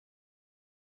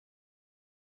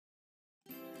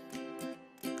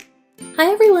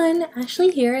Hi everyone,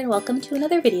 Ashley here and welcome to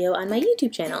another video on my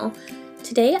YouTube channel.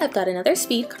 Today I've got another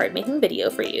speed card making video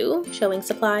for you, showing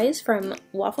supplies from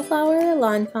Waffle Flower,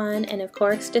 Lawn Fawn, and of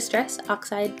course Distress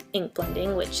Oxide ink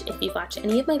blending, which if you've watched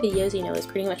any of my videos you know is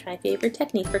pretty much my favorite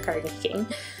technique for card making.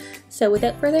 So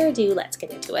without further ado, let's get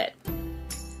into it.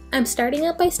 I'm starting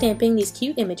out by stamping these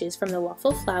cute images from the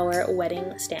Waffle Flower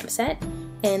Wedding stamp set,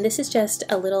 and this is just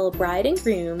a little bride and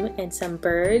groom and some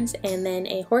birds and then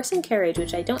a horse and carriage,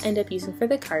 which I don't end up using for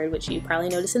the card, which you probably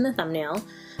notice in the thumbnail,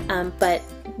 but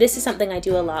this is something I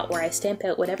do a lot where I stamp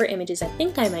out whatever images I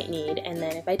think I might need, and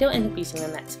then if I don't end up using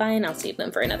them, that's fine, I'll save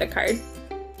them for another card.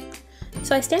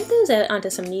 So I stamped those out onto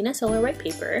some Neenah Solar White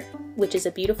paper, which is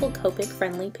a beautiful Copic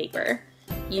friendly paper,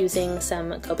 using some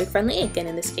Copic friendly ink, and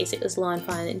in this case it was Lawn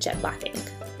Fawn and Jet Black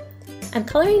ink. I'm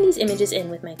coloring these images in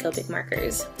with my Copic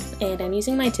markers, and I'm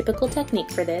using my typical technique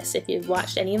for this. If you've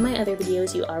watched any of my other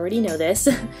videos, you already know this.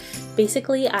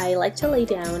 Basically, I like to lay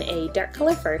down a dark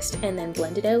color first and then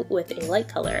blend it out with a light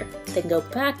color, then go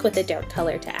back with a dark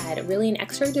color to add really an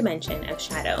extra dimension of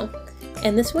shadow.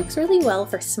 And this works really well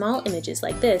for small images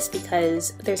like this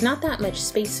because there's not that much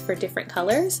space for different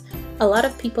colors. A lot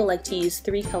of people like to use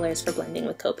 3 colors for blending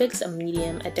with Copics, a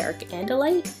medium, a dark, and a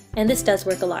light, and this does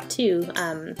work a lot too,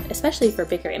 especially for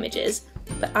bigger images.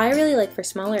 But I really like for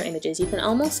smaller images, you can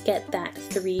almost get that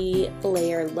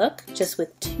 3-layer look just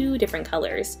with 2 different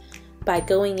colors by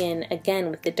going in again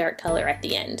with the dark color at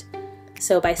the end.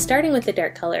 So by starting with the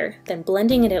dark color, then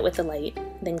blending it out with the light,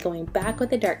 then going back with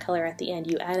the dark color at the end,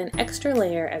 you add an extra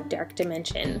layer of dark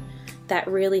dimension that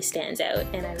really stands out,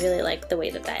 and I really like the way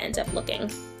that that ends up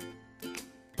looking.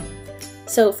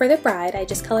 So for the bride, I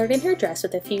just colored in her dress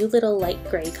with a few little light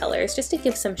gray colors just to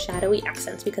give some shadowy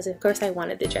accents because of course I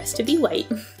wanted the dress to be white.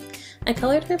 I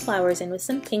colored her flowers in with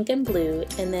some pink and blue,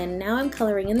 and then now I'm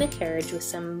coloring in the carriage with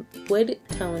some wood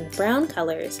tone brown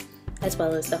colors, as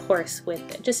well as the horse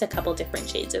with just a couple different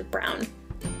shades of brown.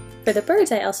 For the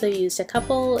birds, I also used a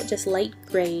couple just light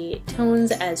gray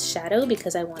tones as shadow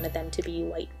because I wanted them to be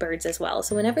white birds as well.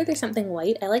 So whenever there's something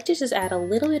white, I like to just add a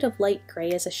little bit of light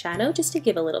gray as a shadow just to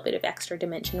give a little bit of extra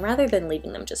dimension rather than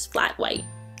leaving them just flat white.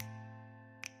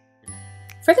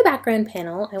 For the background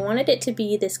panel, I wanted it to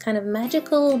be this kind of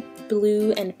magical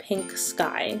blue and pink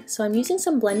sky. So I'm using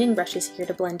some blending brushes here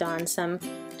to blend on some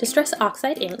Distress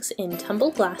Oxide inks in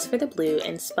Tumbled Glass for the blue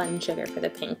and Spun Sugar for the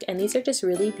pink. And these are just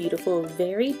really beautiful,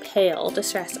 very pale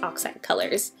Distress Oxide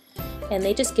colors. And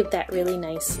they just give that really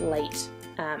nice light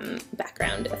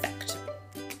background effect.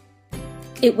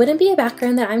 It wouldn't be a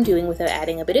background that I'm doing without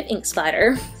adding a bit of ink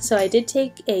splatter. So I did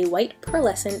take a white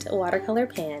pearlescent watercolor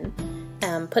pan,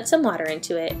 put some water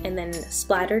into it, and then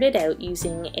splattered it out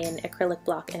using an acrylic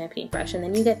block and a paintbrush, and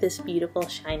then you get this beautiful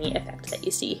shiny effect that you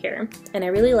see here. And I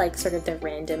really like sort of the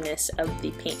randomness of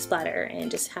the paint splatter and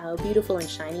just how beautiful and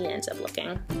shiny it ends up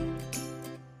looking.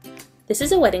 This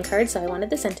is a wedding card, so I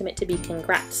wanted the sentiment to be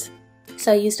congrats.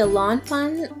 So I used a Lawn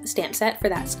Fawn stamp set for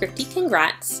that Scripty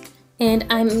congrats. And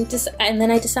then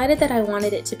I decided that I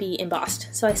wanted it to be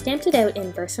embossed. So I stamped it out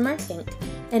in Versamark ink,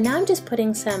 and now I'm just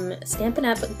putting some Stampin'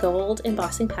 Up! Gold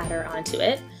embossing powder onto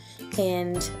it,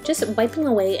 and just wiping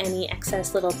away any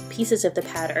excess little pieces of the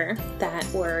powder that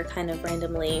were kind of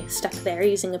randomly stuck there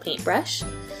using a paintbrush.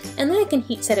 And then I can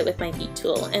heat set it with my heat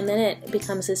tool, and then it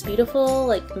becomes this beautiful,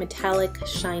 like metallic,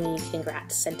 shiny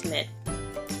congrats sentiment.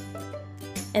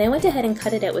 And I went ahead and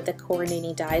cut it out with the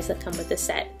coordinating dies that come with the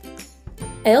set.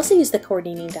 I also used the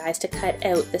coordinating dies to cut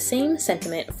out the same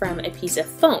sentiment from a piece of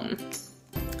foam.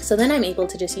 So then I'm able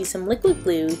to just use some liquid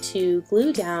glue to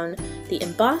glue down the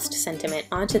embossed sentiment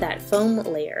onto that foam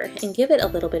layer and give it a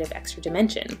little bit of extra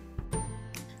dimension.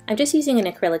 I'm just using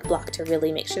an acrylic block to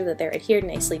really make sure that they're adhered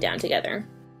nicely down together.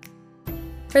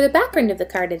 For the background of the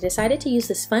card, I decided to use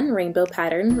this fun rainbow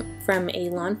pattern from a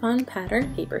Lawn Fawn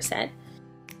pattern paper set.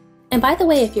 And by the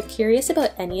way, if you're curious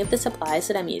about any of the supplies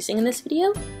that I'm using in this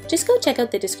video, just go check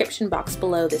out the description box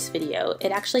below this video.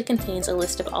 It actually contains a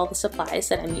list of all the supplies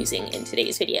that I'm using in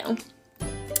today's video,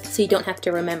 so you don't have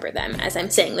to remember them as I'm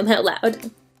saying them out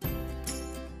loud.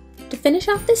 To finish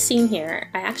off this scene here,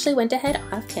 I actually went ahead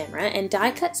off camera and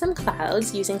die cut some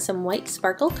clouds using some white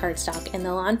sparkle cardstock and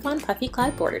the Lawn Fawn Puffy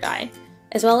Cloud border die,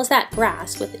 as well as that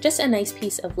grass with just a nice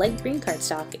piece of light green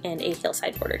cardstock and a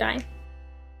Hillside border die.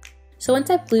 So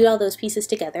once I've glued all those pieces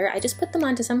together, I just put them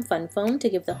onto some fun foam to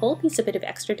give the whole piece a bit of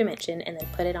extra dimension and then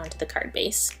put it onto the card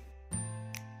base.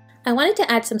 I wanted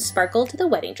to add some sparkle to the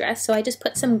wedding dress, so I just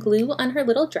put some glue on her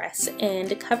little dress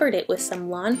and covered it with some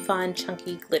Lawn Fawn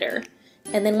chunky glitter.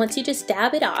 And then once you just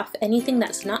dab it off, anything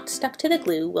that's not stuck to the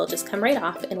glue will just come right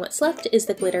off, and what's left is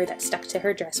the glitter that's stuck to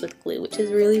her dress with glue, which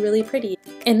is really, really pretty.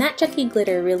 And that junky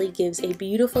glitter really gives a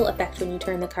beautiful effect when you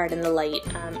turn the card in the light.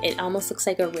 It almost looks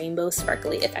like a rainbow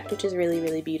sparkly effect, which is really,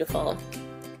 really beautiful.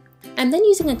 I'm then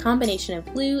using a combination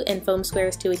of glue and foam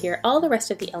squares to adhere all the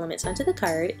rest of the elements onto the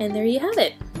card, and there you have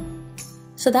it!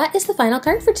 So that is the final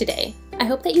card for today. I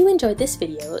hope that you enjoyed this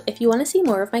video. If you want to see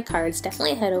more of my cards,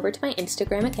 definitely head over to my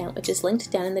Instagram account, which is linked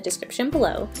down in the description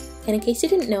below. And in case you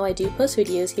didn't know, I do post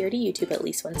videos here to YouTube at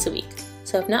least once a week.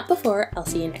 So if not before, I'll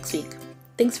see you next week.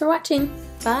 Thanks for watching!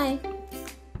 Bye!